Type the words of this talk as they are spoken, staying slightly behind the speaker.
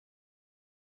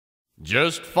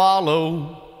Just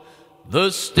follow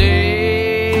the stairway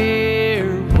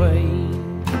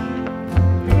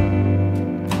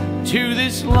to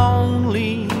this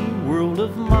lonely world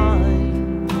of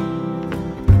mine.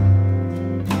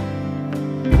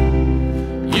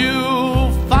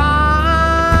 You'll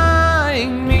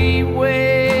find me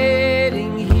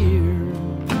waiting here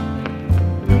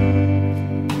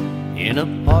in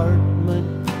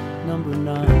apartment number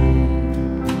 9.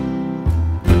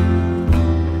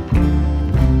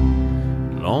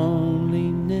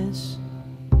 Loneliness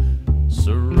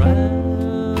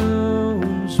surrounds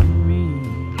me.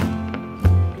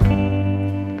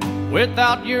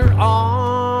 Without your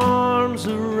arms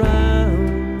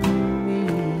around me,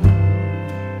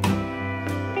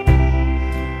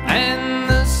 and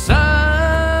the sun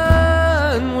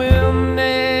will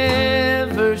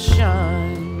never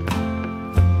shine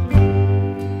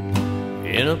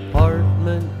in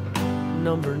apartment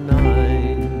number 9.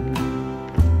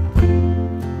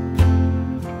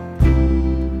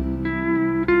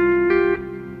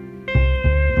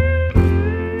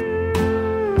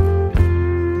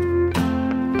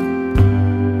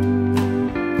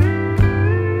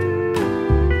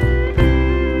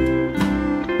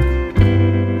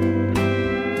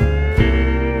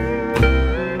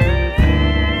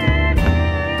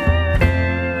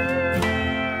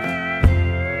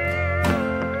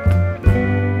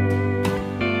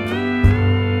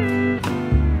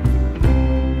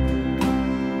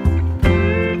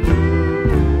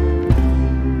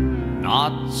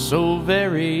 Not so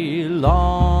very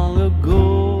long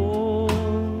ago,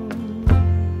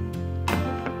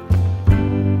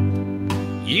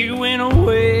 you went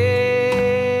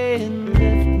away and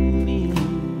left me.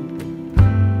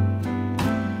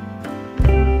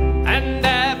 And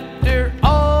after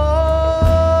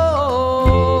all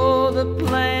the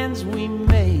plans we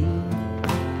made,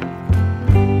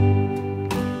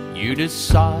 you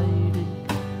decided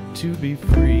to be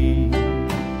free.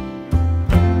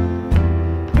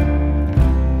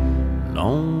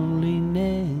 Loneliness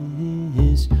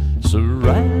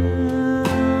surrounds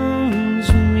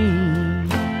me.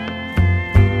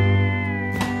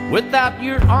 Without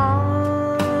your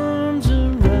arms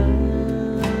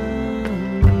around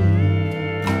me,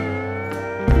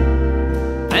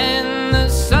 and the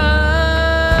sun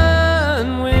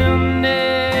will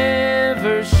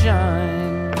never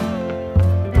shine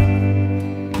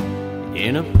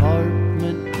in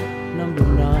apartment number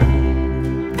 9.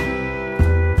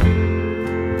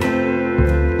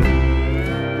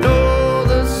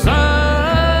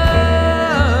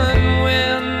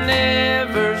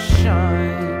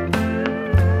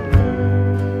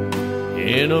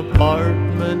 In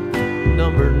apartment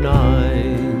number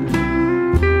 9.